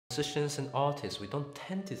Musicians and artists, we don't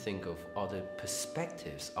tend to think of other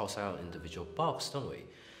perspectives outside our individual box, don't we?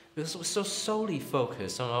 Because we're so solely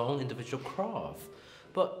focused on our own individual craft.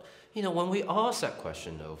 But when we ask that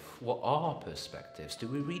question of what are perspectives, do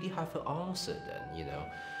we really have an answer then?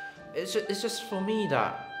 It's just for me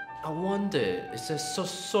that I wonder, is there some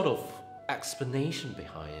sort of explanation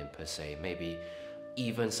behind it per se? Maybe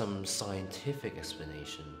even some scientific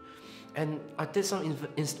explanation. And I did some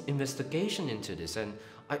investigation into this, and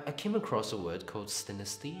I came across a word called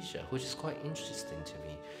synesthesia, which is quite interesting to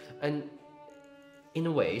me. And in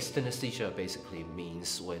a way, synesthesia basically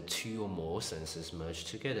means when two or more senses merge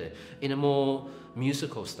together. In a more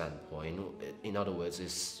musical standpoint, in other words,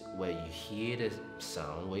 is where you hear the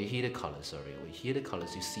sound, where you hear the colors, where you hear the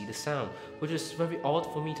colors, you see the sound, which is very odd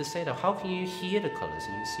for me to say that. How can you hear the colors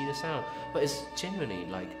and you see the sound? But it's genuinely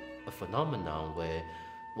like a phenomenon where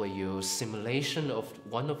your simulation of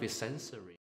one of your sensory